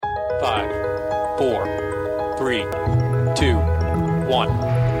5, 4, 3, 2, 1.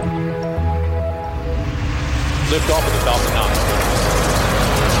 Lift off of the Falcon 9.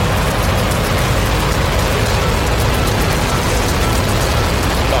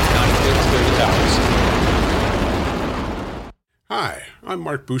 Falcon 9 clear the towers. Hi, I'm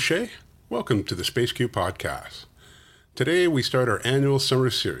Mark Boucher. Welcome to the SpaceQ Podcast. Today we start our annual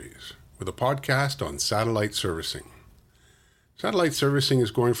summer series with a podcast on satellite servicing. Satellite servicing is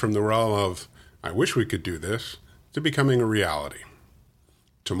going from the realm of, I wish we could do this, to becoming a reality.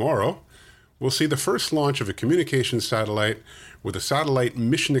 Tomorrow, we'll see the first launch of a communications satellite with a satellite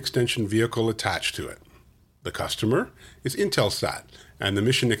mission extension vehicle attached to it. The customer is Intelsat, and the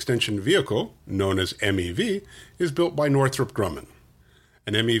mission extension vehicle, known as MEV, is built by Northrop Grumman.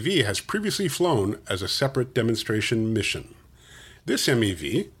 An MEV has previously flown as a separate demonstration mission. This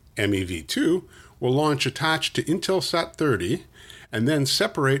MEV, MEV-2, will launch attached to Intelsat 30 and then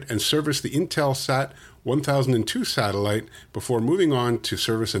separate and service the Intelsat 1002 satellite before moving on to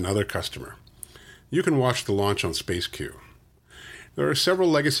service another customer. You can watch the launch on SpaceQ. There are several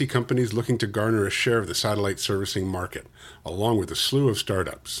legacy companies looking to garner a share of the satellite servicing market, along with a slew of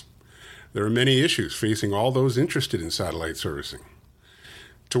startups. There are many issues facing all those interested in satellite servicing.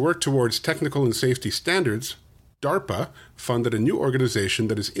 To work towards technical and safety standards, DARPA funded a new organization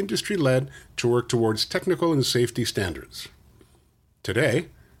that is industry-led to work towards technical and safety standards. Today,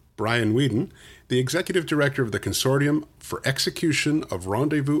 Brian Weeden, the Executive Director of the Consortium for Execution of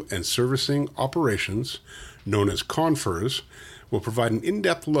Rendezvous and Servicing Operations, known as CONFERS, will provide an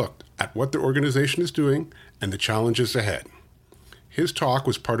in-depth look at what the organization is doing and the challenges ahead. His talk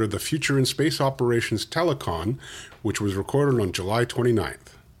was part of the Future in Space Operations Telecon, which was recorded on July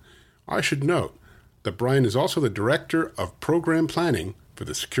 29th. I should note that Brian is also the Director of Program Planning for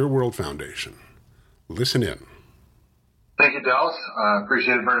the Secure World Foundation. Listen in. Thank you, Dallas.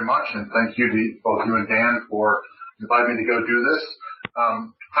 Appreciate it very much, and thank you to both you and Dan for inviting me to go do this.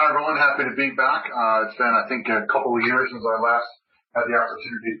 Hi, everyone. Happy to be back. It's been, I think, a couple of years since I last had the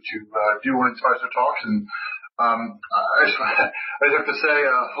opportunity to do one of these types of talks, and I just have to say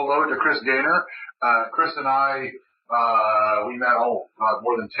hello to Chris Gaynor. Chris and I, we met,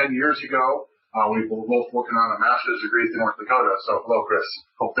 more than 10 years ago. We were both working on a master's degree in North Dakota. So hello, Chris.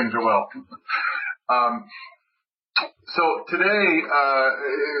 Hope things are well. So today,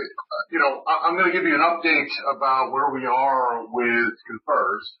 I'm going to give you an update about where we are with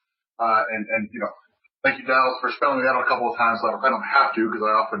Confers. Thank you, Dallas, for spelling that out a couple of times. I don't have to because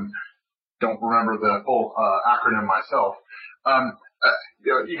I often don't remember the full acronym myself.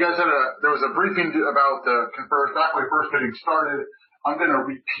 You guys there was a briefing about the Confers back when we first getting started. I'm going to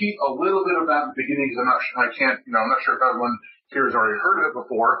repeat a little bit of that in the beginning because I'm not sure if everyone here has already heard of it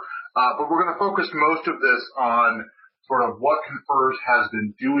before. But we're going to focus most of this on sort of what Confers has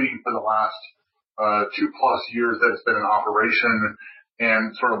been doing for the last 2+ years that it's been in operation,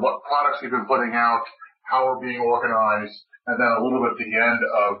 and sort of what products we've been putting out, how we're being organized, and then a little bit at the end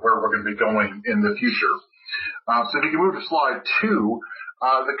of where we're going to be going in the future. So if you can move to slide 2,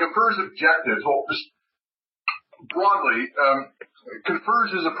 the Confers objectives. Well, just broadly,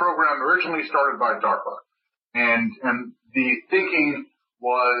 Confers is a program originally started by DARPA, and the thinking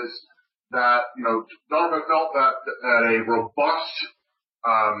was that DARPA felt that a robust,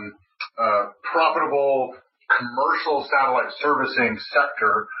 profitable commercial satellite servicing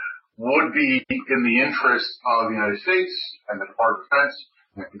sector would be in the interest of the United States and the Department of Defense,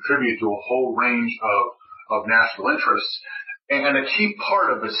 and contribute to a whole range of national interests. And a key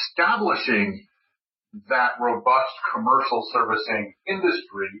part of establishing that robust commercial servicing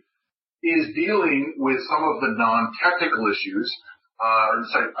industry is dealing with some of the non-technical issues,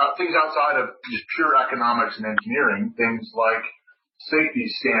 things outside of just pure economics and engineering, things like safety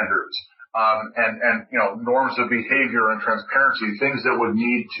standards, and norms of behavior and transparency, things that would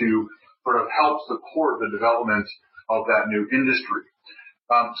need to sort of help support the development of that new industry.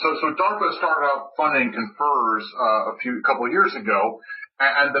 So DARPA started out funding Confers a couple of years ago,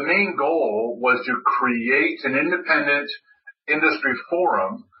 and the main goal was to create an independent industry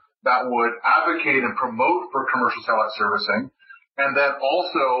forum that would advocate and promote for commercial satellite servicing, and that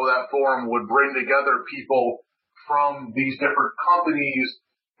also that forum would bring together people from these different companies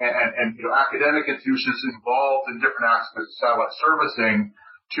and academic institutions involved in different aspects of satellite servicing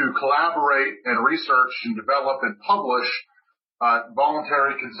to collaborate and research and develop and publish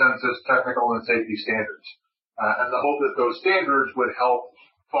voluntary consensus technical and safety standards. And the hope that those standards would help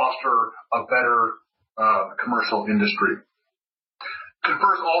foster a better commercial industry.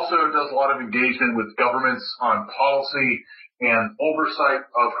 Confers also does a lot of engagement with governments on policy and oversight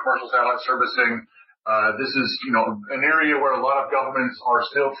of commercial satellite servicing, This is, an area where a lot of governments are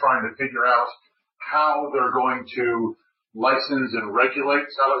still trying to figure out how they're going to license and regulate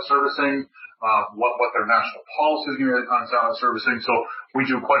satellite servicing, what their national policy is going to be on satellite servicing. So we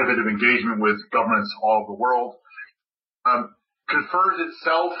do quite a bit of engagement with governments all over the world. Confers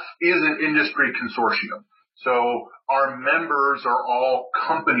itself is an industry consortium. So our members are all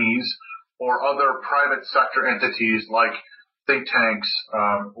companies or other private sector entities like think tanks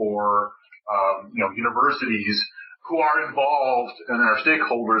or universities who are involved and are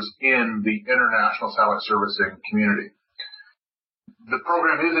stakeholders in the international satellite servicing community. The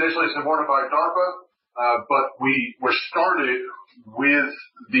program is initially supported by DARPA, but we were started with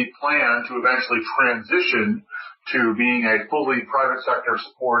the plan to eventually transition to being a fully private sector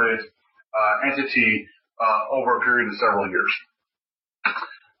supported entity over a period of several years.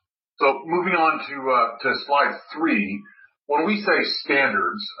 So moving on to slide 3, when we say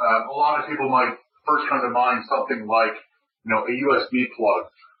standards, a lot of people might first come to mind something like, a USB plug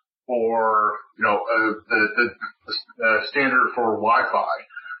or, the standard for Wi-Fi.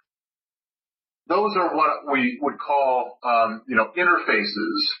 Those are what we would call,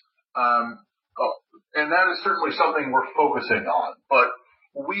 interfaces. And that is certainly something we're focusing on, but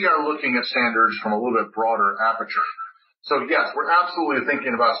we are looking at standards from a little bit broader aperture. So yes, we're absolutely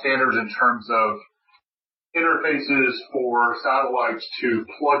thinking about standards in terms of interfaces for satellites to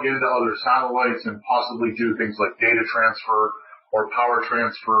plug into other satellites and possibly do things like data transfer or power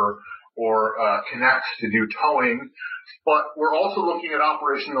transfer or connect to do towing. But we're also looking at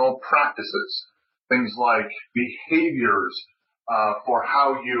operational practices, things like behaviors for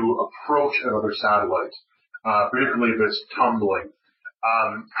how you approach another satellite, particularly if it's tumbling,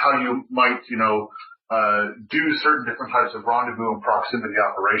 how you might, do certain different types of rendezvous and proximity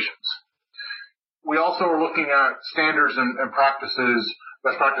operations. We also are looking at standards and practices,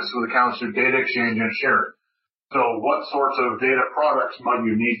 best practices when it comes to data exchange and sharing. So what sorts of data products might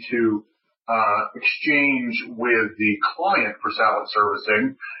you need to exchange with the client for satellite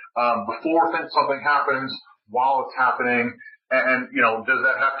servicing before something happens, while it's happening, and does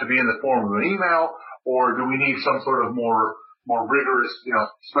that have to be in the form of an email, or do we need some sort of more rigorous,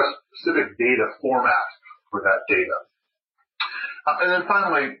 specific data format for that data? And then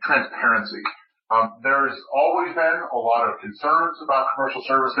finally, transparency. There's always been a lot of concerns about commercial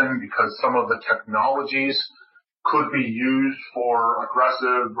servicing because some of the technologies could be used for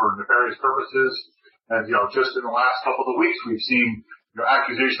aggressive or nefarious purposes. And, just in the last couple of weeks, we've seen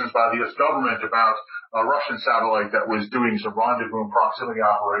accusations by the U.S. government about a Russian satellite that was doing some rendezvous and proximity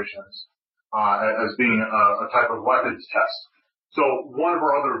operations as being a type of weapons test. So one of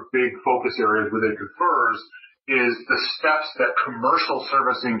our other big focus areas within confers is the steps that commercial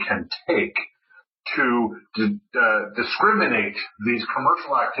servicing can take to discriminate these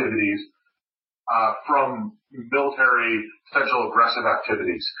commercial activities from military potential aggressive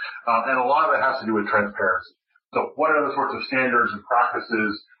activities. And a lot of it has to do with transparency. So what are the sorts of standards and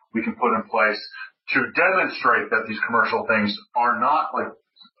practices we can put in place to demonstrate that these commercial things are not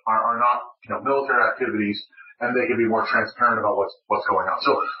military activities, and they can be more transparent about what's going on.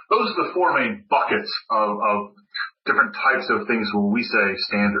 So those are the 4 main buckets of different types of things when we say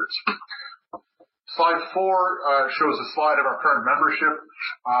standards. Slide 4 shows a slide of our current membership.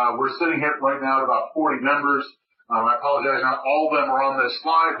 We're sitting here right now at about 40 members. I apologize, not all of them are on this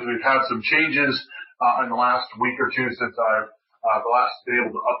slide because we've had some changes in the last week or two since I've been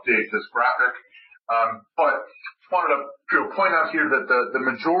able to update this graphic. But just wanted to point out here that the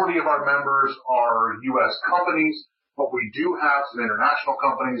majority of our members are U.S. companies, but we do have some international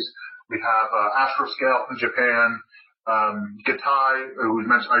companies. We have Astroscale from Japan. Gatai, who was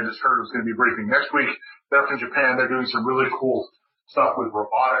mentioned, I just heard was going to be briefing next week. They're from Japan. They're doing some really cool stuff with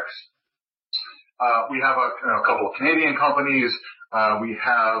robotics. We have a couple of Canadian companies. We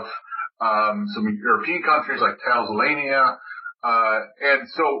have some European countries like Tanzania. And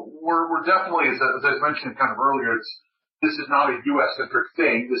so we're definitely, as I mentioned kind of earlier, this is not a U.S.-centric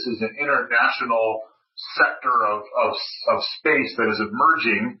thing. This is an international sector of space that is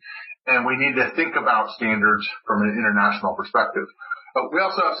emerging. And we need to think about standards from an international perspective. We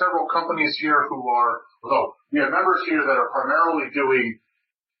also have several companies here we have members here that are primarily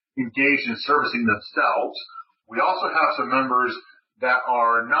engaged in servicing themselves. We also have some members that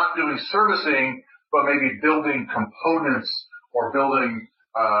are not doing servicing, but maybe building components or building,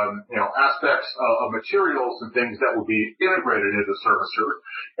 aspects of materials and things that will be integrated into the servicer.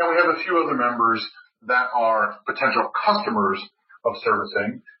 And we have a few other members that are potential customers of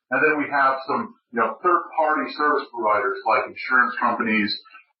servicing. And then we have some, third-party service providers like insurance companies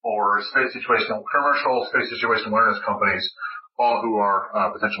or commercial space situation awareness companies, all who are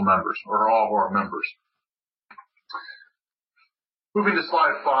potential members, or all who are members. Moving to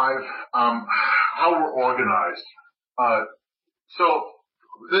slide 5, how we're organized.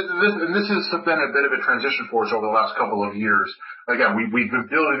 This has been a bit of a transition for us over the last couple of years. Again, we've been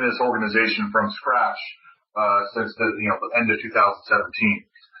building this organization from scratch since the end of 2017.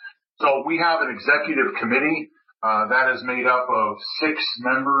 So we have an executive committee that is made up of 6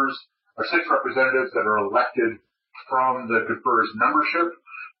 members or 6 representatives that are elected from the Confer's membership,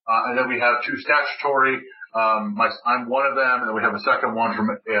 and then we have 2 statutory. I'm one of them, and then we have a second one from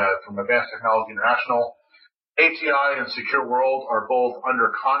Advanced Technology International. ATI and Secure World are both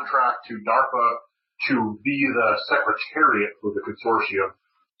under contract to DARPA to be the secretariat for the consortium.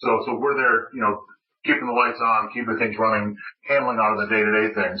 So we're there, keeping the lights on, keeping things running, handling all of the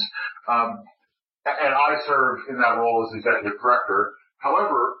day-to-day things. And I serve in that role as executive director.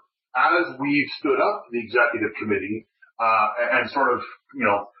 However, as we've stood up the executive committee, and sort of,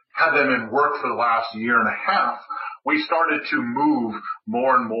 had them in work for the last year and a half, we started to move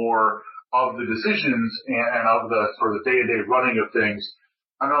more and more of the decisions and of the sort of day-to-day running of things,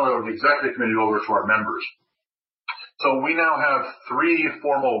 not only over the executive committee, over to our members. So we now have 3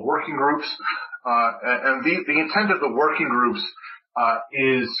 formal working groups, and the intent of the working groups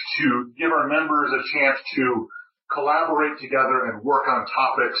is to give our members a chance to collaborate together and work on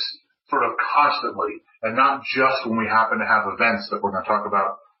topics sort of constantly, and not just when we happen to have events that we're going to talk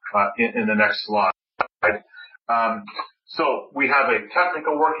about in the next slide. So we have a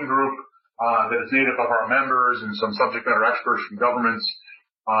technical working group that is made up of our members and some subject matter experts from governments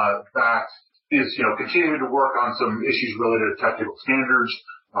that is, continuing to work on some issues related to technical standards.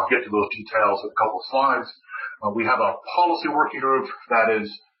 I'll get to those details in a couple of slides. We have a policy working group that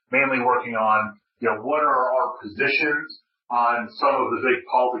is mainly working on, what are our positions on some of the big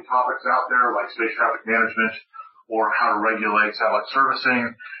policy topics out there, like space traffic management or how to regulate satellite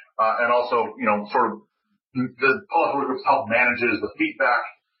servicing, and also, sort of the policy working groups help manages the feedback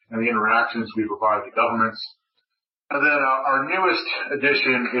and the interactions we provide to governments. And then our newest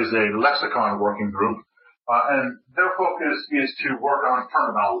addition is a lexicon working group, and their focus is to work on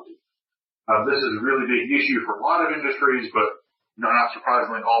terminology. This is a really big issue for a lot of industries, but not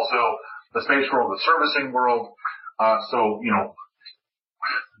surprisingly also the space world, the servicing world.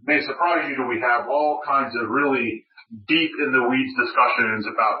 May surprise you that we have all kinds of really deep in the weeds discussions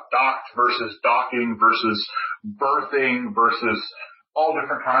about docked versus docking versus berthing versus all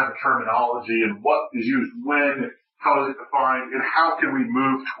different kinds of terminology and what is used when, how is it defined, and how can we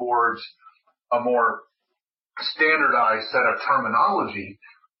move towards a more standardized set of terminology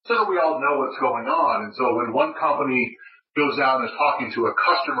so that we all know what's going on. And so when one company goes out and is talking to a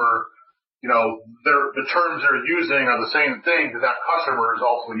customer, the terms they're using are the same thing that customer is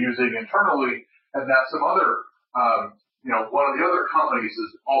also using internally, and that some other, one of the other companies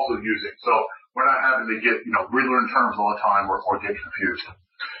is also using. So we're not having to get, relearn terms all the time or get confused.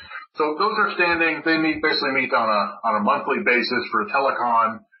 So those are standing. They basically meet on a monthly basis for a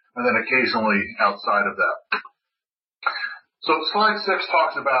telecon, and then occasionally outside of that. So slide 6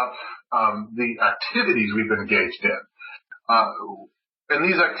 talks about the activities we've been engaged in. And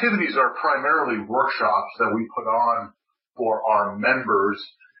these activities are primarily workshops that we put on for our members,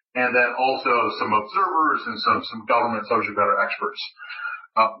 and then also some observers and some government subject matter experts.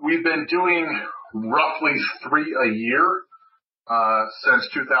 We've been doing roughly 3 a year since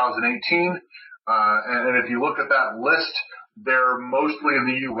 2018, and if you look at that list, they're mostly in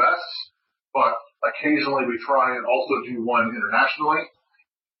the U.S., but occasionally we try and also do one internationally.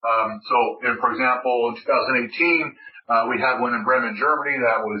 For example, in 2018, we had one in Bremen, Germany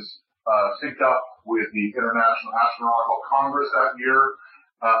that was synced up with the International Astronautical Congress that year.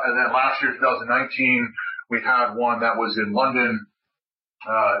 And then last year, 2019, we had one that was in London,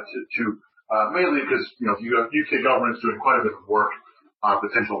 mainly because, UK government's doing quite a bit of work on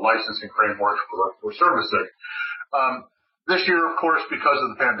potential licensing framework for servicing. This year, of course, because of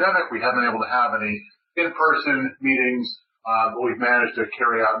the pandemic, we haven't been able to have any in-person meetings, but we've managed to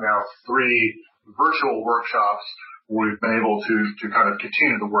carry out now 3 virtual workshops where we've been able to kind of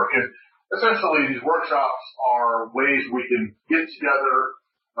continue the work. And essentially, these workshops are ways we can get together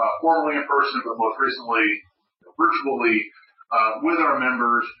formally in person, but most recently virtually with our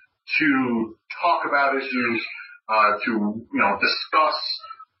members to talk about issues, to discuss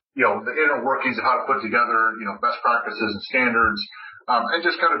the inner workings of how to put together best practices and standards, and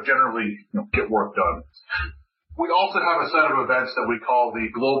just kind of generally get work done. We also have a set of events that we call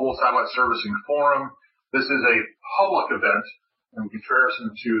the Global Satellite Servicing Forum. This is a public event in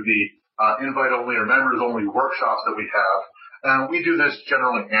comparison to the invite-only or members-only workshops that we have, and we do this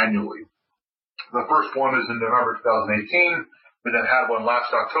generally annually. The first one is in November 2018. We then had one last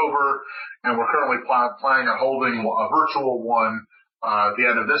October, and we're currently planning on holding a virtual one at the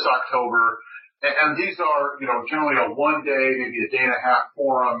end of this October. And these are, generally a 1 day, maybe a day and a half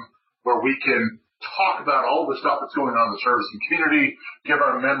forum where we can talk about all the stuff that's going on in the servicing community, give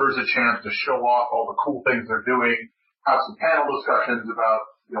our members a chance to show off all the cool things they're doing, have some panel discussions about,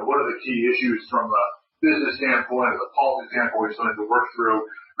 what are the key issues from a business standpoint, a policy standpoint, something to work through,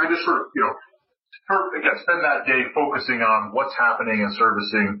 and just again, spend that day focusing on what's happening in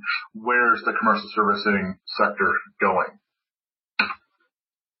servicing, where's the commercial servicing sector going.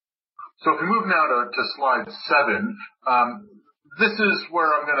 So if we move now to slide 7, this is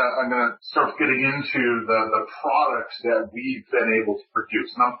where I'm gonna start getting into the products that we've been able to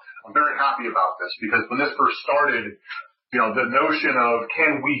produce. And I'm very happy about this because when this first started, the notion of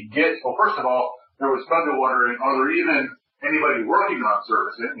can we get, well, first of all, there was people wondering, are there even anybody working on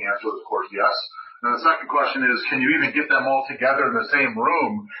servicing? The answer was, of course, yes. And the second question is, can you even get them all together in the same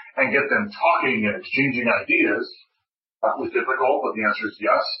room and get them talking and exchanging ideas? That was difficult, but the answer is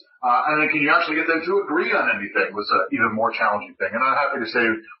yes. And then can you actually get them to agree on anything was an even more challenging thing. And I'm happy to say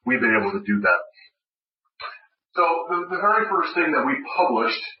we've been able to do that. So the very first thing that we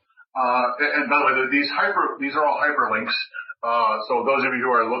published, and by the way, these are all hyperlinks. So those of you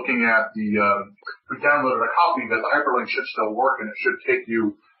who are looking at who downloaded a copy, that the hyperlink should still work and it should take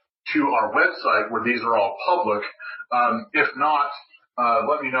you to our website where these are all public. If not,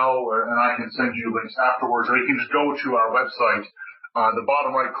 let me know and I can send you links afterwards, or you can just go to our website. The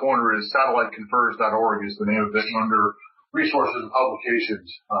bottom right corner is satelliteconfers.org is the name of it. Under resources and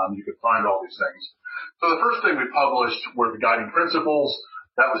publications, you can find all these things. So the first thing we published were the guiding principles.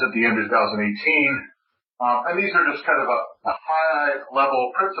 That was at the end of 2018. And these are just kind of a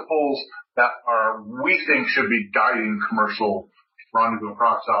high-level principles that we think should be guiding commercial rendezvous and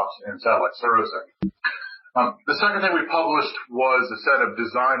proc stops and satellite servicing. The second thing we published was a set of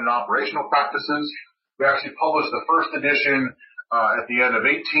design and operational practices. We actually published the first edition at the end of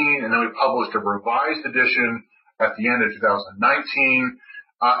 18, and then we published a revised edition at the end of 2019.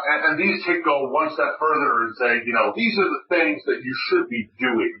 And these go one step further and say, these are the things that you should be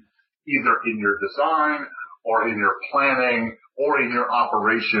doing, either in your design or in your planning or in your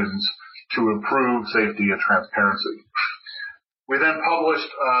operations to improve safety and transparency. We then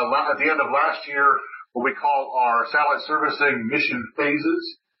published at the end of last year what we call our satellite servicing mission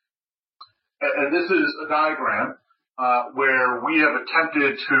phases. And this is a diagram where we have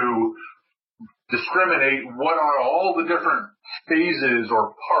attempted to discriminate what are all the different phases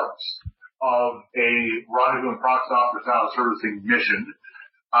or parts of a rendezvous and proc stop or satellite servicing mission.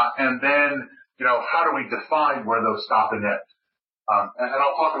 And then, how do we define where those stop and end? And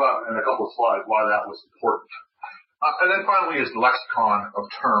I'll talk about in a couple of slides why that was important. And then finally is the lexicon of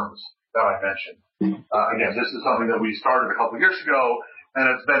terms that I mentioned. Again, this is something that we started a couple of years ago, and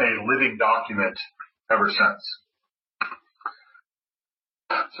it's been a living document ever since.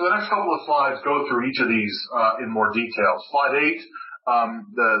 So the next couple of slides go through each of these in more detail. Slide 8,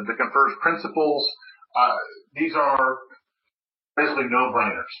 the confers principles. These are basically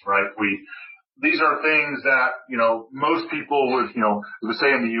no-brainers, right? These are things that, most people would, say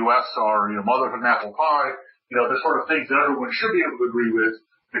in the U.S. are, motherhood and apple pie. The sort of things that everyone should be able to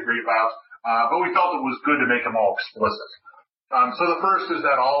agree about. But we felt it was good to make them all explicit. So the first is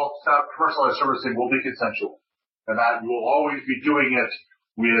that all commercialized servicing will be consensual, and that you will always be doing it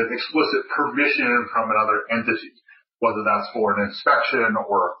with explicit permission from another entity, whether that's for an inspection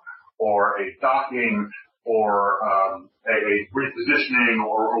or a docking or a repositioning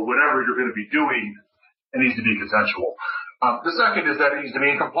or whatever you're going to be doing. It needs to be consensual. The second is that it needs to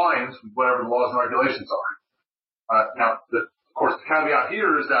be in compliance with whatever the laws and regulations are. Now, of course, the caveat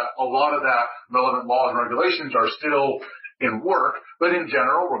here is that a lot of that relevant laws and regulations are still in work, but in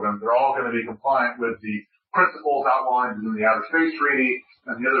general, they're all going to be compliant with the principles outlined in the Outer Space Treaty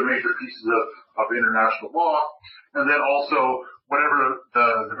and the other major pieces of international law, and then also whatever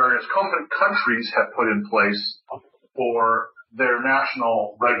the various countries have put in place for their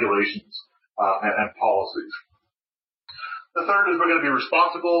national regulations and policies. The third is we're going to be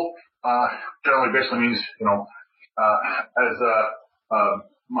responsible. Generally, basically means, as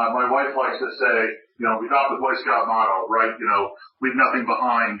my wife likes to say, we got the Boy Scout motto, right? Leave nothing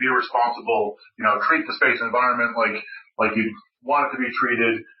behind, be responsible, treat the space environment like you want it to be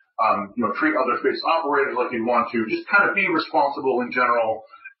treated, treat other space operators like you want to, just kind of be responsible in general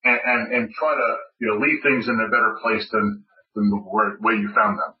and try to, leave things in a better place than the way you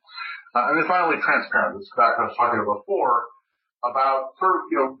found them. And then finally, transparent. This is back I was talking about before, about sort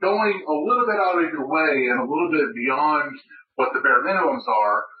of, going a little bit out of your way and a little bit beyond what the bare minimums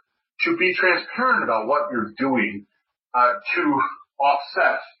are to be transparent about what you're doing to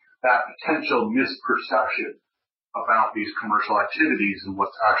offset that potential misperception about these commercial activities and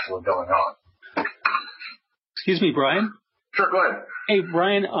what's actually going on. Excuse me, Brian? Sure, go ahead. Hey,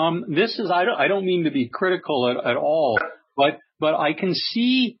 Brian, this is, I don't mean to be critical at all, but I can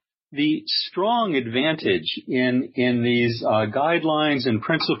see the strong advantage in these guidelines and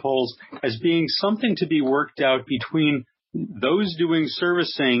principles as being something to be worked out between those doing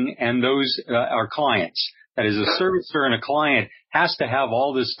servicing and those our clients. That is, a servicer and a client has to have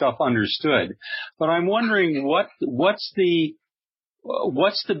all this stuff understood. But I'm wondering what's the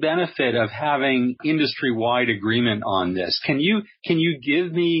benefit of having industry-wide agreement on this? Can you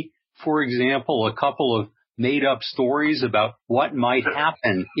give me, for example, a couple of made-up stories about what might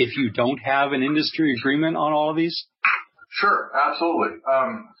happen if you don't have an industry agreement on all of these? Sure, absolutely.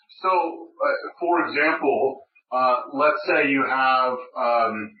 For example, let's say you have,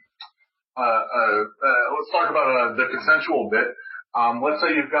 let's talk about the consensual bit. Let's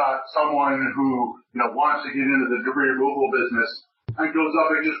say you've got someone who, wants to get into the debris removal business and goes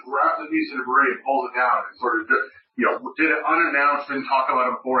up and just grabs a piece of debris and pulls it down and sort of, did it unannounced, didn't talk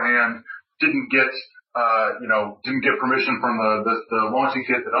about it beforehand, didn't get permission from the launching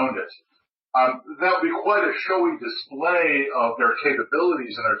kit that owned it. That would be quite a showy display of their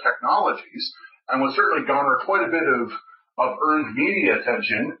capabilities and their technologies, and would certainly garner quite a bit of earned media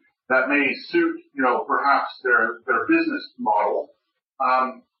attention that may suit, perhaps their business model.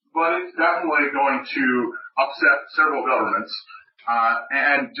 But it's definitely going to upset several governments,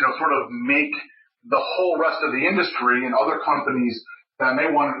 and, sort of make the whole rest of the industry and other companies that may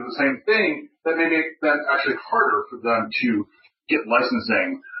want to do the same thing, that may make that actually harder for them to get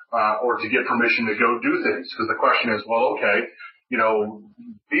licensing, or to get permission to go do things. Because the question is, well, okay,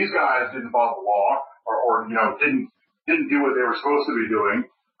 these guys didn't follow the law or didn't do what they were supposed to be doing.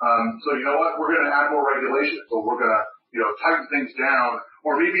 So you know what? We're going to add more regulations, or we're going to, tighten things down,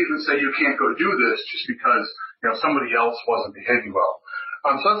 or maybe even say you can't go do this just because, somebody else wasn't behaving well.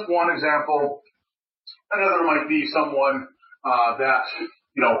 So that's one example. Another might be someone, that,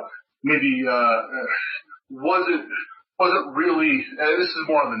 maybe, wasn't really, this is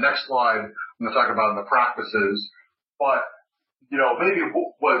more on the next slide, I'm going to talk about the practices, but, maybe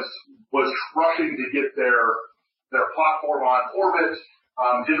was rushing to get their platform on orbit,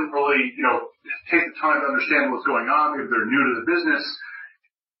 didn't really, take the time to understand what's going on. Maybe they're new to the business,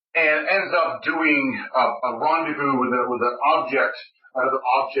 and ends up doing a rendezvous with an object, another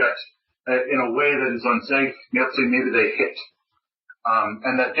object, in a way that is unsafe. Let's say maybe they hit,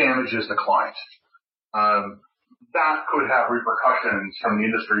 and that damages the client. That could have repercussions from the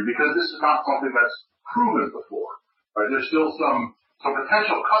industry, because this is not something that's proven before. Right? There's still some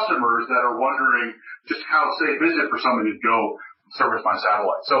potential customers that are wondering just how safe is it for somebody to go service my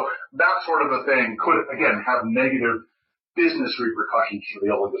satellite. So that sort of a thing could, again, have negative business repercussions for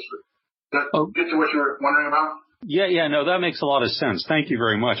the whole industry. Does that get to what you're wondering about? Yeah, no, that makes a lot of sense. Thank you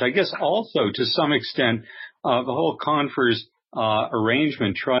very much. I guess also, to some extent, the whole Confers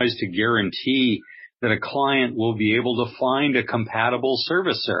arrangement tries to guarantee that a client will be able to find a compatible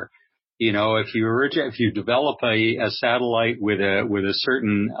servicer. If you develop a satellite with a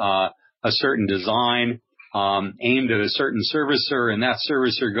certain design aimed at a certain servicer, and that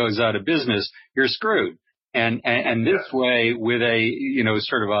servicer goes out of business, you're screwed. And this way, with a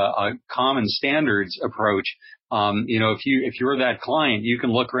sort of a common standards approach, if you're that client, you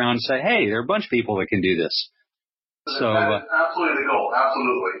can look around and say, hey, there are a bunch of people that can do this. So that's absolutely the goal.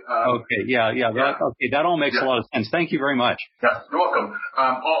 Absolutely. That all makes a lot of sense. Thank you very much. Yeah, you're welcome.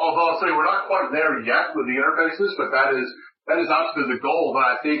 Although I'll say we're not quite there yet with the interfaces, but that is absolutely the goal that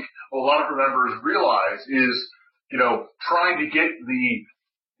I think a lot of members realize is, trying to get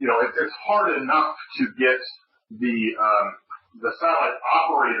it's hard enough to get the satellite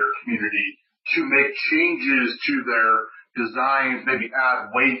operator community to make changes to their designs, maybe add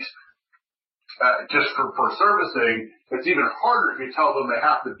weight, just for servicing. It's even harder if you tell them they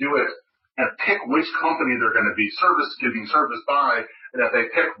have to do it and pick which company they're going to be getting serviced by, and if they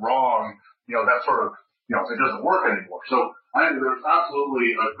pick wrong, that sort of, it doesn't work anymore. So I think there's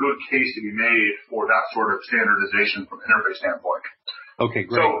absolutely a good case to be made for that sort of standardization from an interface standpoint. Okay,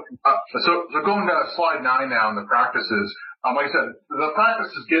 great. So going to slide 9 now in the practices, like I said, the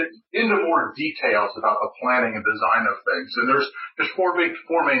practices get into more details about the planning and design of things. And there's four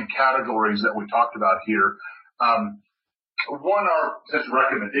main categories that we talked about here. One are such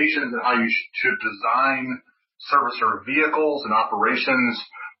recommendations on how you should design servicer vehicles and operations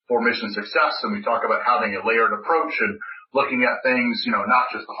for mission success. And we talk about having a layered approach and looking at things, not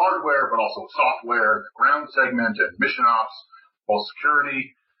just the hardware, but also software, the ground segment, and mission ops,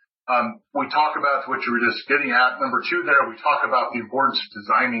 security. We talk about what you were just getting at. Number 2 there, we talk about the importance of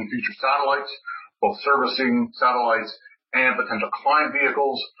designing future satellites, both servicing satellites and potential client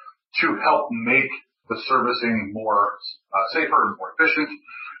vehicles, to help make the servicing more safer and more efficient.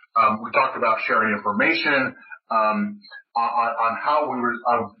 We talked about sharing information on how we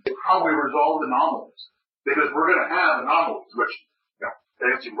resolve anomalies, because we're going to have anomalies, which,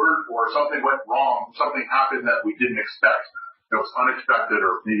 fancy word for something went wrong, something happened that we didn't expect. It was unexpected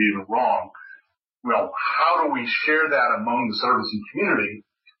or maybe even wrong. Well, how do we share that among the servicing community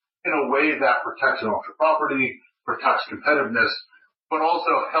in a way that protects intellectual property, protects competitiveness, but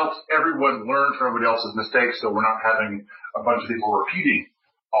also helps everyone learn from everybody else's mistakes, so we're not having a bunch of people repeating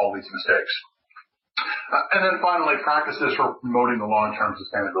all these mistakes. And then finally, practices for promoting the long-term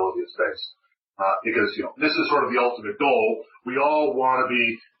sustainability of space. Because, this is sort of the ultimate goal. We all want to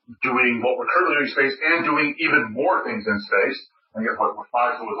be doing what we're currently doing in space and doing even more things in space. I guess what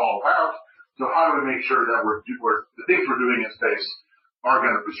FISO is all about. So how do we make sure that the things we're doing in space are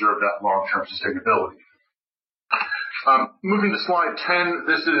going to preserve that long-term sustainability? Moving to slide 10,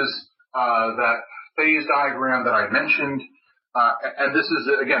 this is that phase diagram that I mentioned. And this is,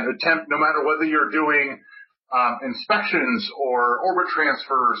 again, no matter whether you're doing inspections or orbit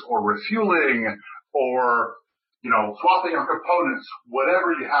transfers or refueling or swapping of components,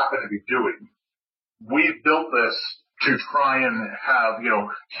 whatever you happen to be doing, we built this to try and have,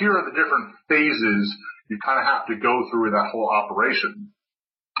 here are the different phases you kind of have to go through that whole operation.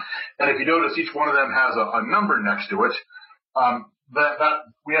 And if you notice, each one of them has a number next to it. That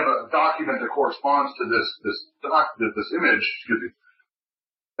we have a document that corresponds to this image,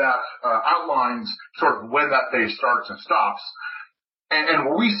 that outlines sort of when that phase starts and stops. And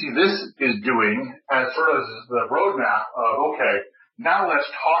what we see this is doing as sort of the roadmap of, okay, now let's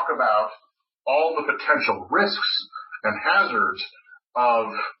talk about all the potential risks and hazards of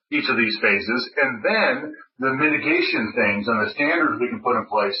each of these phases, and then the mitigation things and the standards we can put in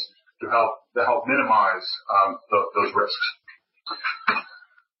place to help minimize those risks.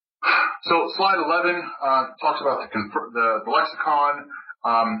 So slide 11 talks about the lexicon.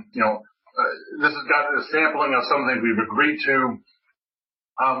 This has got a sampling of some things we've agreed to.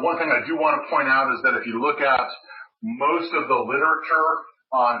 One thing I do want to point out is that if you look at most of the literature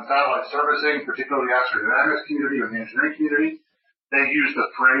on satellite servicing, particularly the astrodynamics community or the engineering community, they use the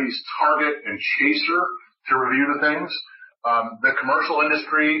phrase target and chaser to review the things. The commercial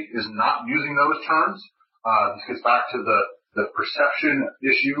industry is not using those terms. This gets back to the perception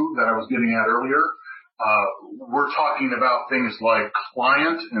issue that I was getting at earlier. We're talking about things like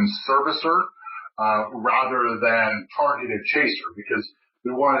client and servicer rather than target and chaser, because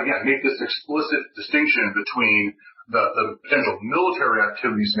we want to, again, make this explicit distinction between the potential military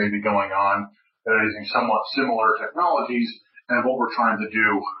activities maybe going on that are using somewhat similar technologies and what we're trying to do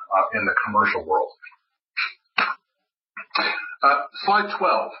in the commercial world. Slide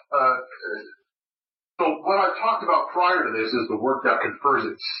 12. So what I've talked about prior to this is the work that Confers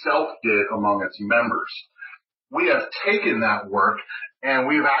itself did among its members. We have taken that work and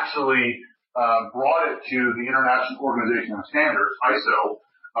we've actually brought it to the International Organization of Standards, ISO,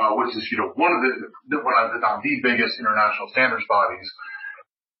 which is one of the biggest international standards bodies.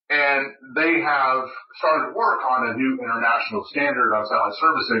 And they have started work on a new international standard on satellite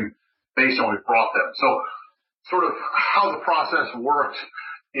servicing based on what we brought them. So sort of how the process worked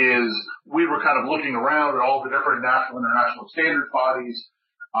is we were kind of looking around at all the different national and international standards bodies.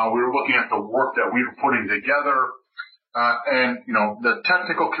 We were looking at the work that we were putting together. And the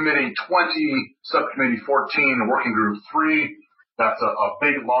Technical Committee 20, Subcommittee 14, and Working Group 3, that's a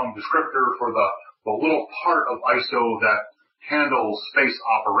big, long descriptor for the little part of ISO that handles space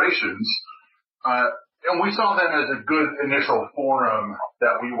operations. And we saw that as a good initial forum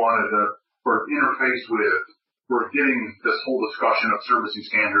that we wanted to sort of interface with for getting this whole discussion of servicing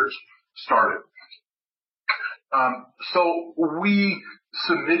standards started. So we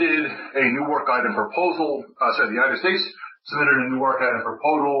submitted a new work item proposal. The United States submitted a new work item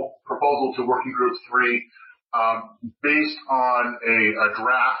proposal to Working Group 3 based on a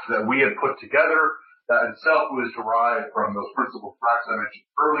draft that we had put together that itself was derived from those principal facts I mentioned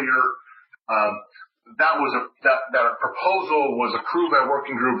earlier. That proposal was approved by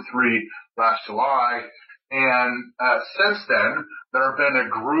Working Group 3 last July, and since then there have been a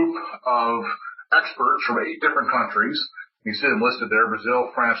group of experts from 8 different countries. You see them listed there: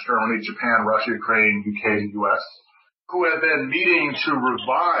 Brazil, France, Germany, Japan, Russia, Ukraine, UK, and US, who have been meeting to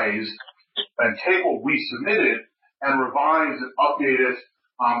revise and take what we submitted and revise and update it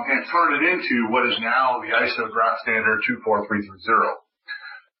and turn it into what is now the ISO draft standard 24330.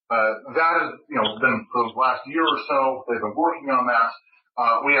 That has, been for the last year or so, they've been working on that.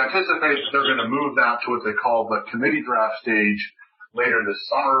 We anticipate that they're going to move that to what they call the committee draft stage later this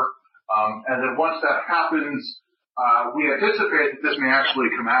summer. And then once that happens, we anticipate that this may actually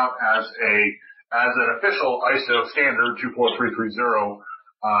come out as an official ISO standard 24330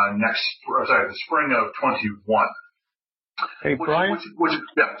 the spring of 21. Hey, Brian.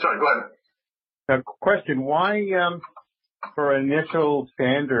 Sorry, go ahead. A question: why, for initial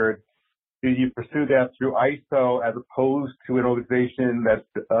standard, do you pursue that through ISO as opposed to an organization that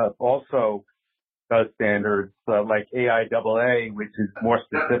also does standards like AIAA, which is more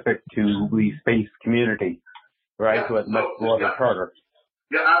specific to the space community, right? Yeah. So it's much broader charter.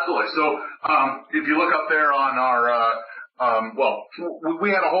 Yeah, absolutely. So if you look up there on our, we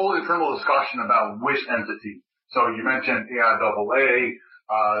had a whole internal discussion about which entity. So you mentioned AIAA.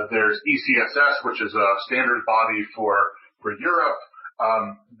 There's ECSS, which is a standards body for Europe.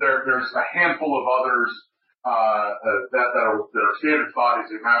 There's a handful of others that are standards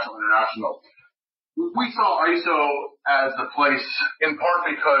bodies, national, international. We saw ISO as the place, in part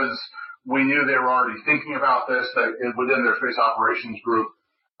because we knew they were already thinking about this, that within their space operations group,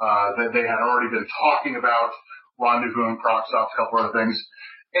 that they had already been talking about rendezvous and proc stops, a couple other things,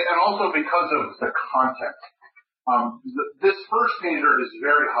 and also because of the content. This first standard is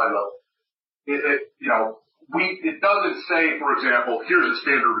very high level. It doesn't say, for example, here's a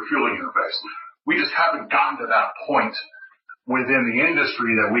standard refueling interface. We just haven't gotten to that point within the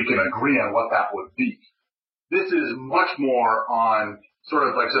industry that we can agree on what that would be. This is much more on sort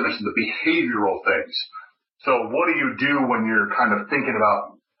of, like I mentioned, the behavioral things. So what do you do when you're kind of thinking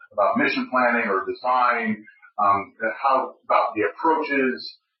about mission planning or design? How about the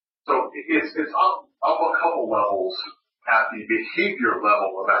approaches? So it's up a couple levels at the behavior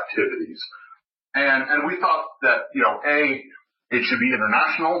level of activities. And we thought that, it should be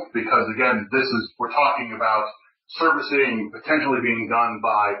international because, again, we're talking about servicing potentially being done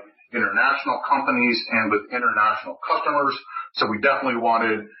by international companies and with international customers. So we definitely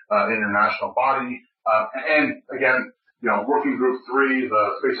wanted an international body. And again, working group 3, the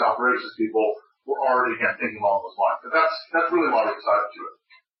space operations people, were already, again, thinking along those lines. But that's really why we decided to do it.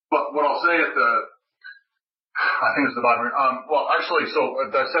 But what I'll say I think it's the bottom. So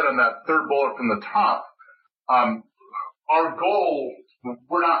as I said on that third bullet from the top, our goal,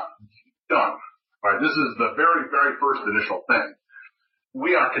 we're not done. Right? This is the very, very first initial thing.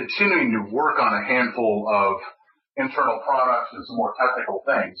 We are continuing to work on a handful of internal products and some more technical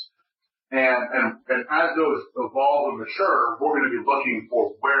things. And as those evolve and mature, we're going to be looking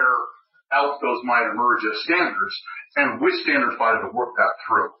for where else those might emerge as standards and which standards body to work that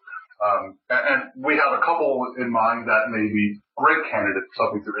through. And we have a couple in mind that may be great candidates for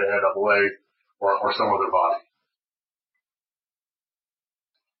something through AIAA or some other body.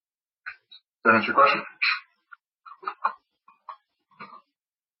 Does that answer your question?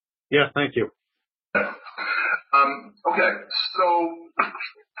 Yeah, thank you. Okay, so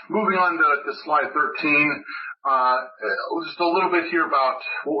moving on to slide 13, just a little bit here about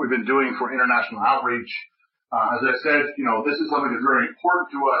what we've been doing for international outreach. As I said, this is something that's very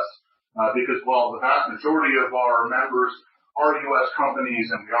important to us because while the vast majority of our members are U.S. companies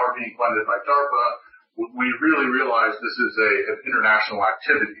and we are being funded by DARPA, we really realize this is an international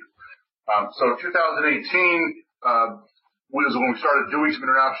activity. So 2018 was when we started doing some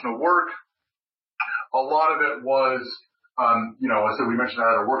international work. A lot of it was, as we mentioned,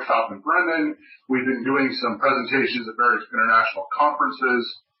 I had a workshop in Bremen. We've been doing some presentations at various international conferences.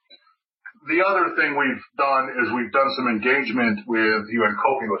 The other thing we've done is we've done some engagement with UN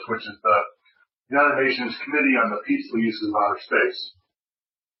COPIUS, which is the United Nations Committee on the Peaceful Use of Outer Space.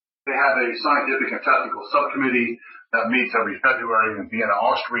 They have a scientific and technical subcommittee that meets every February in Vienna,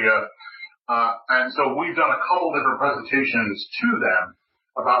 Austria. And so we've done a couple different presentations to them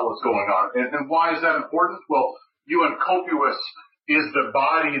about what's going on. And why is that important? Well, UN COPIUS is the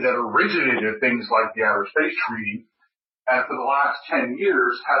body that originated things like the Outer Space Treaty, and for the last 10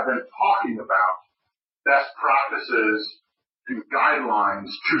 years have been talking about best practices and guidelines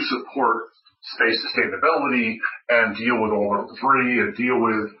to support space sustainability and deal with World War III and deal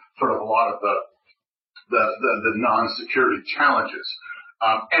with sort of a lot of the non-security challenges.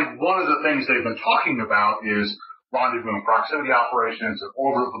 And one of the things they've been talking about is rendezvous and proximity operations and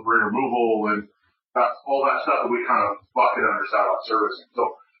orbital debris removal and all that stuff that we kind of bucket under satellite servicing.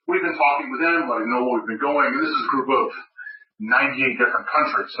 So we've been talking with them, letting them know where we've been going, and this is a group of 98 different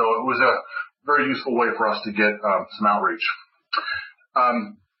countries. So it was a very useful way for us to get some outreach.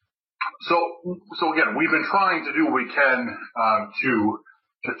 So again, we've been trying to do what we can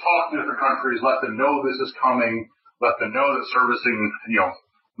to talk to different countries, let them know this is coming, let them know that servicing,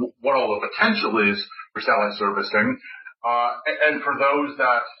 what all the potential is for satellite servicing. And for those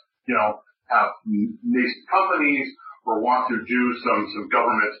that, have nascent companies or want to do some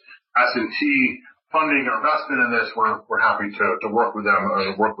government S&T funding or investment in this, we're happy to work with them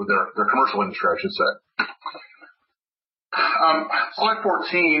or work with their commercial industry, I should say. Slide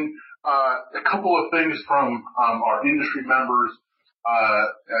 14, a couple of things from our industry members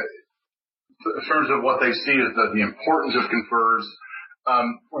in terms of what they see as the importance of confers.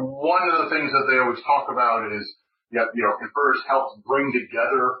 One of the things that they always talk about is, confers helps bring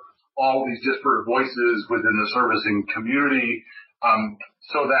together all these disparate voices within the servicing community,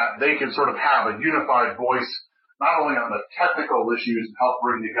 so that they can sort of have a unified voice, not only on the technical issues and help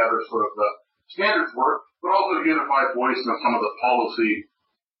bring together sort of the standards work, but also a unified voice on some of the policy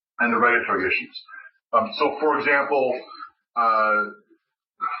and the regulatory issues. So, for example,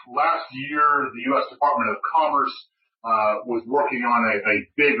 last year, the U.S. Department of Commerce was working on a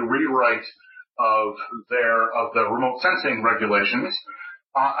big rewrite of the remote sensing regulations,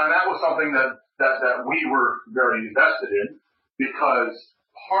 and that was something that we were very invested in, because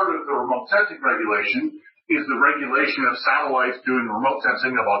part of the remote sensing regulation is the regulation of satellites doing remote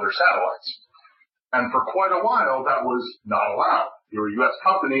sensing of other satellites. And for quite a while, that was not allowed. You're a U.S.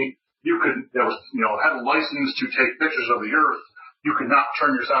 company, had a license to take pictures of the Earth. You could not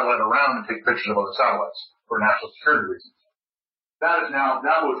turn your satellite around and take pictures of other satellites for national security reasons. That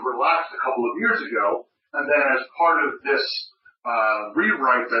was relaxed a couple of years ago, and then as part of this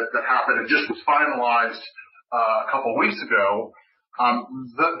rewrite that happened, it just was finalized a couple of weeks ago,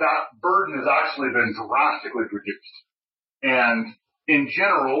 that burden has actually been drastically reduced. And in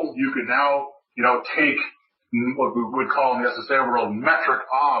general, you can now, take what we would call in the SSA world metric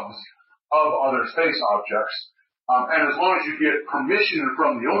obs of other space objects. And as long as you get permission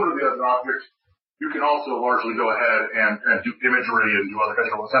from the owner of the other object, you can also largely go ahead and do imagery and do other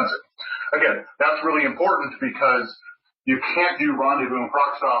visual sensing. Again, that's really important because you can't do rendezvous and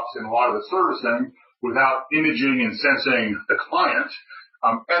proc stops in a lot of the servicing without imaging and sensing the client.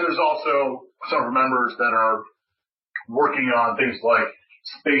 And there's also some members that are working on things like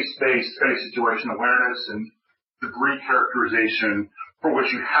space-based space situation awareness and debris characterization, for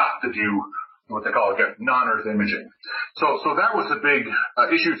which you have to do what they call, again, non-Earth imaging. So that was a big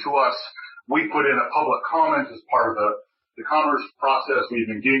issue to us. We put in a public comment as part of the Commerce process. We've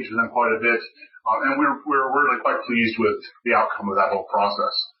engaged with them quite a bit, and we're really quite pleased with the outcome of that whole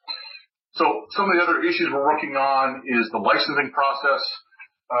process. So some of the other issues we're working on is the licensing process.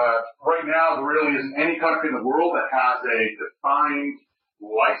 Right now, there really isn't any country in the world that has a defined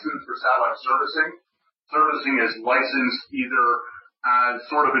license for satellite servicing. Servicing is licensed either as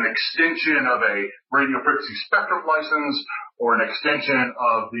sort of an extension of a radio frequency spectrum license or an extension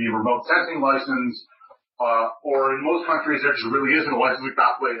of the remote sensing license, or in most countries there just really isn't a licensing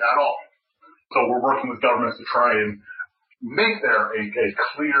pathway at all. So we're working with governments to try and make there a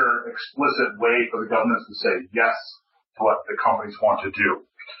clear, explicit way for the governments to say yes to what the companies want to do.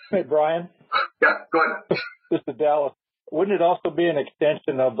 Hey, Brian. Yeah, go ahead. This is Dallas. Wouldn't it also be an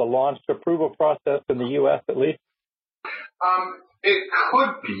extension of the launch approval process in the U.S. at least? It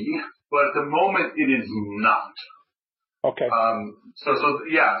could be, but at the moment it is not. Okay. So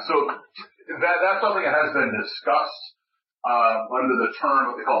that's something that has been discussed under the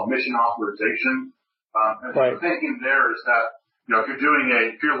term what they call mission authorization. And right. The thinking there is that if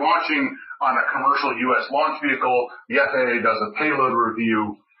you're launching on a commercial U.S. launch vehicle, the FAA does a payload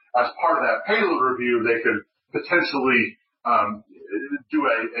review. As part of that payload review, they could potentially do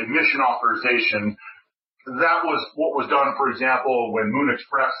a mission authorization. That was what was done, for example, when Moon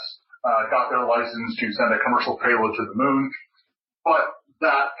Express got their license to send a commercial payload to the moon. But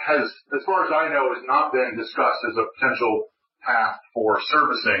that has, as far as I know, has not been discussed as a potential path for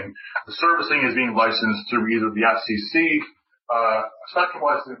servicing. The servicing is being licensed through either the FCC spectrum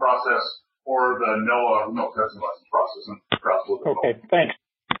licensing process or the NOAA remote sensing license process. And perhaps a little bit okay, thanks.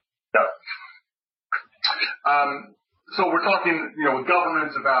 Yeah. So we're talking, with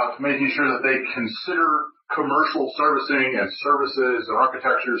governments about making sure that they consider commercial servicing and services and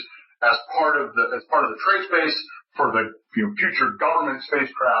architectures as part of the trade space for the future government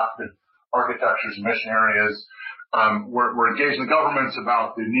spacecraft and architectures and mission areas. We're engaging governments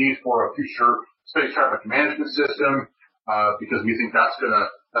about the need for a future space traffic management system because we think that's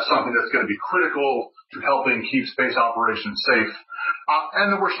something that's going to be critical to helping keep space operations safe.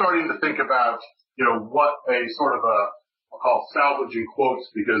 And then we're starting to think about what a sort of I'll call salvage in quotes,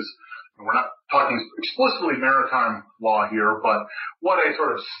 because we're not talking explicitly maritime law here, but what a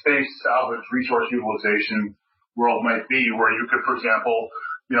sort of space salvage resource utilization world might be, where you could, for example,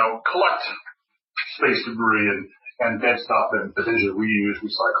 collect space debris and dead stuff and potentially reuse,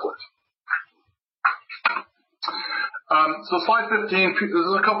 recycle it. So slide 15,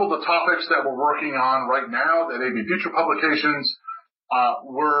 there's a couple of the topics that we're working on right now that may be future publications.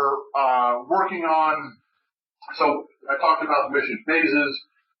 We're working on, so I talked about the mission phases.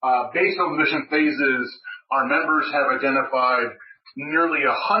 Based on the mission phases, our members have identified nearly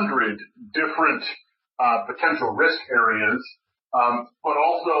 100 different potential risk areas, but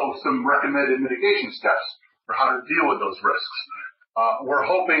also some recommended mitigation steps for how to deal with those risks. We're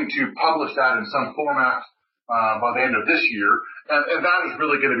hoping to publish that in some format by the end of this year, and that is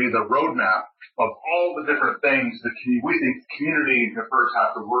really going to be the roadmap of all the different things that we think community first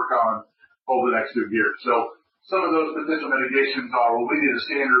have to work on over the next 2 years. So some of those potential mitigations are, well, we need a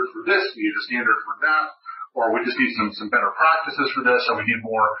standard for this, we need a standard for that, or we just need some better practices for this, or we need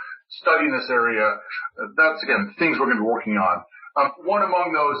more study in this area. That's, again, things we're going to be working on. One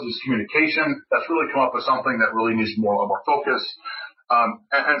among those is communication. That's really come up with something that really needs more focus.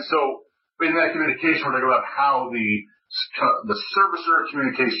 And so in that communication, we're talking about how the servicer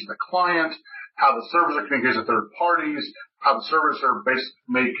communicates to the client, how the servicer communicates to third parties, how the servicer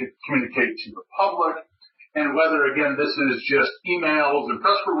may communicate to the public, and whether, again, this is just emails and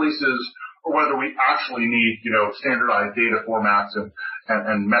press releases, or whether we actually need, standardized data formats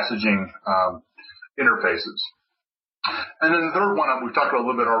and messaging interfaces. And then the third one we've talked about a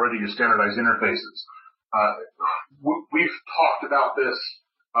little bit already is standardized interfaces. We've talked about this.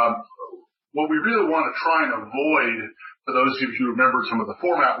 What we really want to try and avoid, for those of you who remember some of the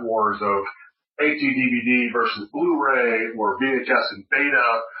format wars of AT DVD versus Blu-ray or VHS and beta,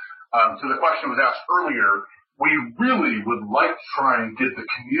 so the question was asked earlier, we really would like to try and get the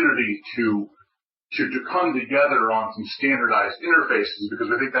community to come together on some standardized interfaces,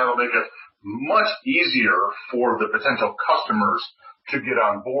 because we think that'll make it much easier for the potential customers to get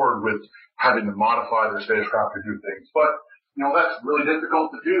on board with having to modify their spacecraft to do things. But that's really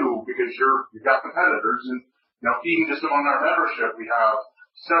difficult to do because you've got competitors, and even just among our membership, we have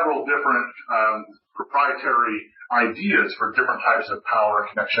several different proprietary ideas for different types of power,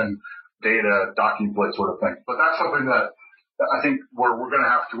 connection, data, docking plate sort of thing. But that's something that I think we're going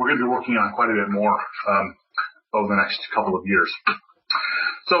to be working on quite a bit more over the next couple of years.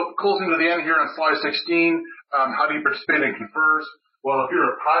 So closing to the end here on slide 16, how do you participate in confers? Well, if you're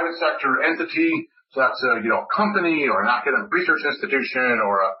a private sector entity, so that's a company or an academic research institution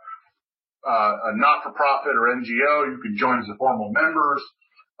or a not-for-profit or NGO, you can join as a formal members.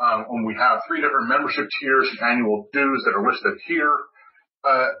 When we have 3 different membership tiers and annual dues that are listed here.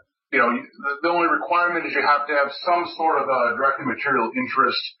 The only requirement is you have to have some sort of a direct material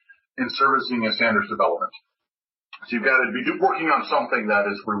interest in servicing and standards development. So you've got to be working on something that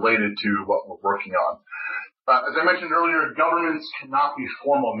is related to what we're working on. As I mentioned earlier, governments cannot be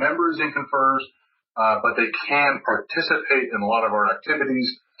formal members in confers, but they can participate in a lot of our activities.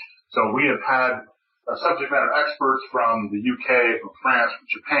 So we have had subject matter experts from the UK, from France, from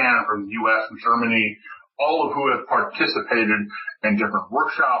Japan, from the US, from Germany, all of who have participated in different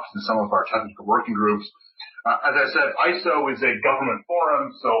workshops and some of our technical working groups. As I said, ISO is a government forum,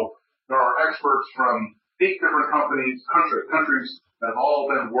 so there are experts from 8 different countries that have all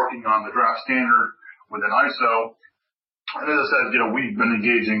been working on the draft standard within ISO. And as I said, we've been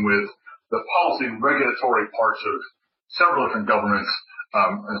engaging with the policy and regulatory parts of several different governments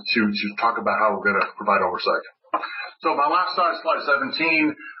to talk about how we're going to provide oversight. So my last slide, slide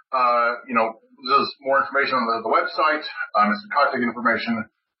 17, there's more information on the website. Some contact information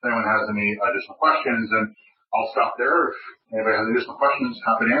if anyone has any additional questions, and I'll stop there. If anybody has additional questions,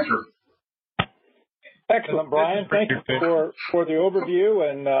 happy to answer. Excellent, Brian. Thank you for the overview,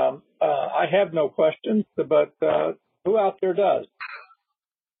 and I have no questions, but who out there does?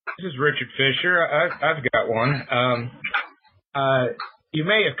 This is Richard Fisher. I've got one. You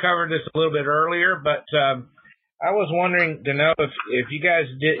may have covered this a little bit earlier, but I was wondering to know if you guys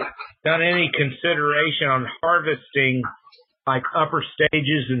done any consideration on harvesting like upper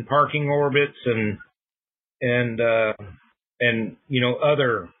stages and parking orbits and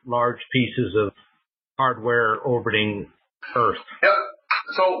other large pieces of hardware orbiting Earth. Yep.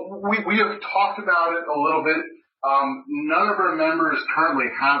 So we have talked about it a little bit. None of our members currently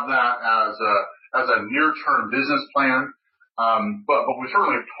have that as a near-term business plan, but we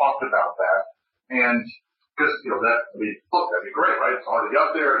certainly have talked about that. And because that'd be great, right? It's already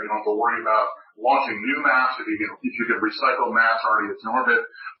up there. You don't have to worry about launching new mass. If you can recycle mass already that's in orbit,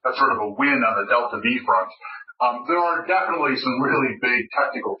 that's sort of a win on the Delta V front. There are definitely some really big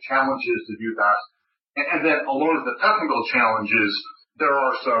technical challenges to do that. And then along with the technical challenges, there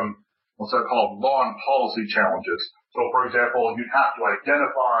are some what's called law and policy challenges. So, for example, you'd have to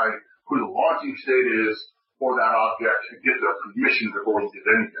identify who the launching state is for that object to get their permission before you did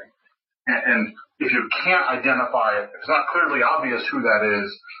anything. And if you can't identify it, if it's not clearly obvious who that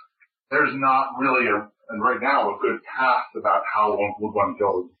is, there's not really and right now, a good path about how one would want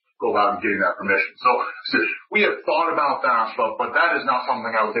to go about getting that permission. So we have thought about that, but that is not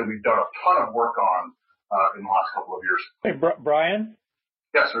something I would say we've done a ton of work on in the last couple of years. Hey, Brian?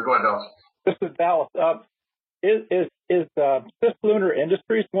 Yes, sir. Go ahead, Dallas. This is Dallas. Is Cislunar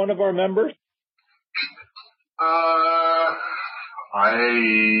Industries one of our members?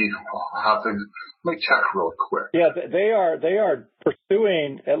 I have to let me check real quick. Yeah, they are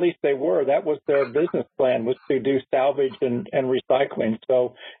pursuing. At least they were. That was their business plan, was to do salvage and recycling.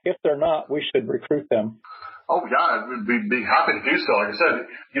 So if they're not, we should recruit them. Oh yeah, I'd be happy to do so. Like I said,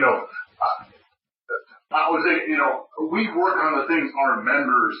 I would say, we work on the things our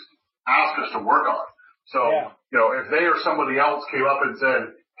members ask us to work on. So, if they or somebody else came up and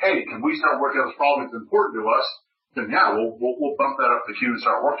said, hey, can we start working on this problem? It's important to us. Then we'll bump that up the queue and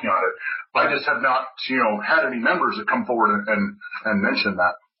start working on it. I just have not, had any members that come forward and mention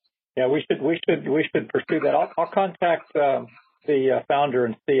that. Yeah, we should pursue that. I'll contact the founder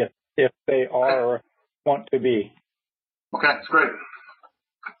and see if they are or want to be. Okay, that's great.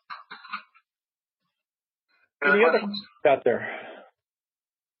 Any other questions out there?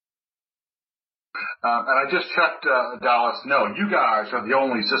 And I just checked, Dallas. No, you guys are the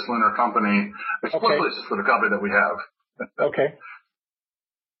only Cislunar company, explicitly Cislunar company that we have. Okay.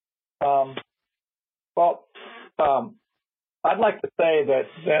 I'd like to say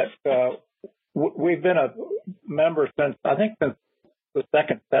that we've been a member since the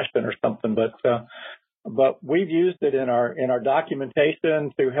second session or something, but we've used it in our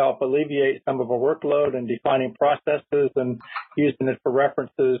documentation to help alleviate some of our workload and defining processes, and using it for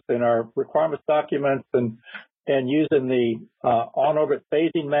references in our requirements documents, and using the on-orbit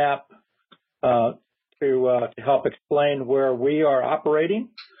phasing map to help explain where we are operating.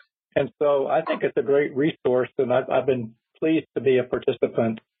 And so I think it's a great resource, and I've been pleased to be a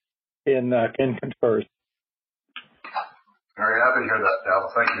participant in Confers. Very happy to hear that,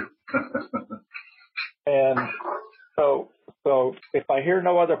 Dallas. Thank you. And so if I hear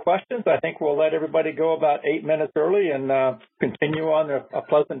no other questions, I think we'll let everybody go about 8 minutes early and continue on a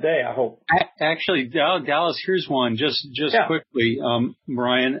pleasant day, I hope. Actually, Dallas, here's one just quickly,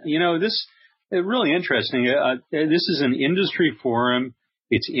 Brian. This is really interesting. This is an industry forum.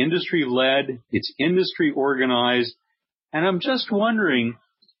 It's industry-led. It's industry organized. And I'm just wondering,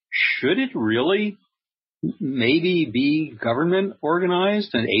 should it really maybe be government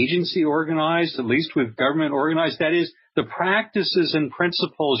organized and agency organized, at least with government organized? That is, the practices and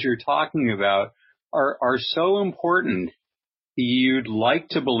principles you're talking about are so important. You'd like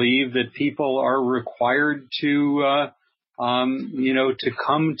to believe that people are required to, to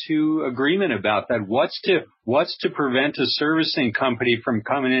come to agreement about that. What's to prevent a servicing company from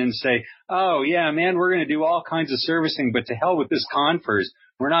coming in and say, oh yeah, man, we're going to do all kinds of servicing, but to hell with this Confers.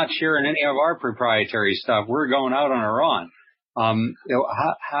 We're not sharing any of our proprietary stuff. We're going out on our own.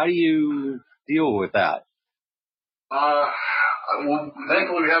 How do you deal with that? Well,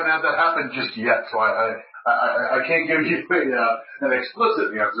 thankfully we haven't had that happen just yet, so I can't give you an explicit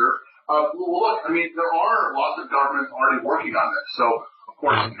answer. Look, there are lots of governments already working on this. So, of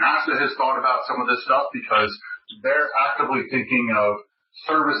course, NASA has thought about some of this stuff because they're actively thinking of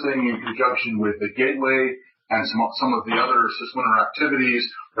servicing in conjunction with the gateway and some of the other Cislunar activities.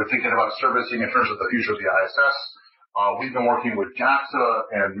 We're thinking about servicing in terms of the future of the ISS. We've been working with JAXA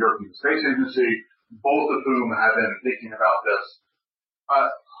and the European Space Agency, both of whom have been thinking about this.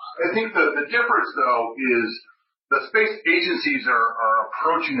 I think the difference, though, is the space agencies are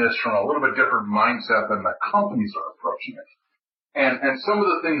approaching this from a little bit different mindset than the companies are approaching it. And some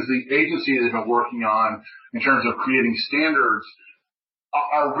of the things the agency has been working on in terms of creating standards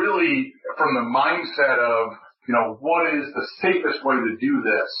are really from the mindset of, what is the safest way to do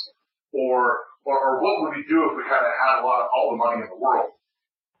this? Or what would we do if we kind of had all the money in the world?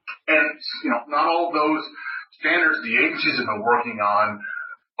 And, not all of those standards the agencies have been working on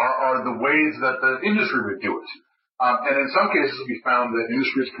are the ways that the industry would do it. And in some cases, we found that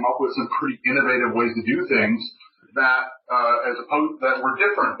industry has come up with some pretty innovative ways to do things that were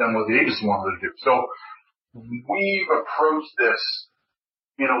different than what the agency wanted to do. So we've approached this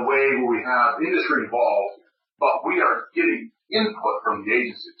in a way where we have industry involved, but we are getting input from the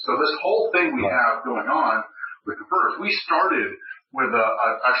agency. So this whole thing we have going on with Confers, we started with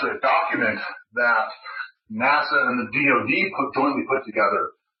actually a document that NASA and the DoD jointly put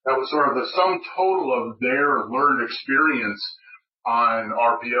together. That was sort of the sum total of their learned experience on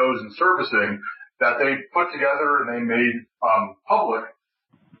RPOs and servicing that they put together and they made public,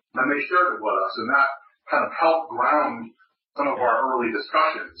 and they shared it with us. And that kind of helped ground some of our early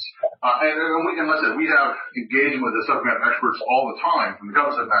discussions. And listen, we have engagement with the subject matter experts all the time, from the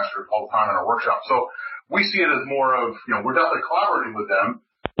government subject matter experts all the time in our workshop. So we see it as more of, we're definitely collaborating with them,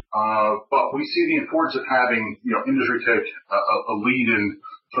 but we see the importance of having, industry take a lead in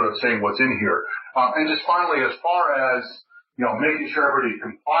sort of saying what's in here. And just finally, as far as, making sure everybody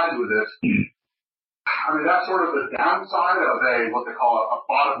complies with this, I mean, that's sort of the downside of what they call a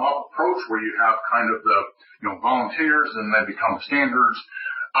bottom-up approach, where you have kind of the, volunteers and then become standards.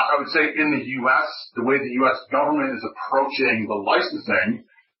 I would say in the U.S., the way the U.S. government is approaching the licensing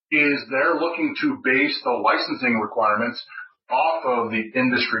is they're looking to base the licensing requirements off of the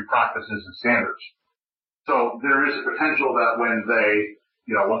industry practices and standards. So there is a potential that when they,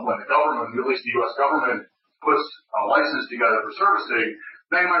 when the government, at least the U.S. government, puts a license together for servicing,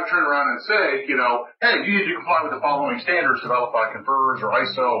 they might turn around and say, hey, you need to comply with the following standards developed by Converge or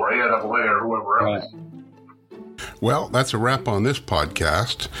ISO or AIAA or whoever else. Right. Well, that's a wrap on this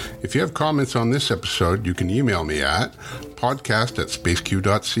podcast. If you have comments on this episode, you can email me at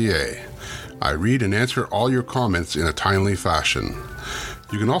podcast@spaceq.ca. I read and answer all your comments in a timely fashion.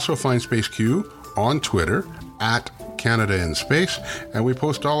 You can also find SpaceQ on Twitter at Canada in Space, and we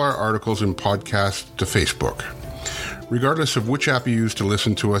post all our articles and podcasts to Facebook. Regardless of which app you use to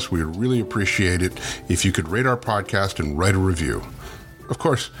listen to us, we would really appreciate it if you could rate our podcast and write a review. Of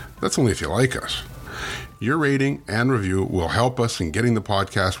course, that's only if you like us. Your rating and review will help us in getting the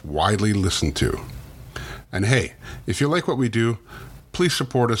podcast widely listened to. And hey, if you like what we do, please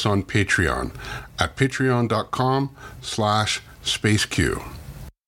support us on Patreon at patreon.com/SpaceQ.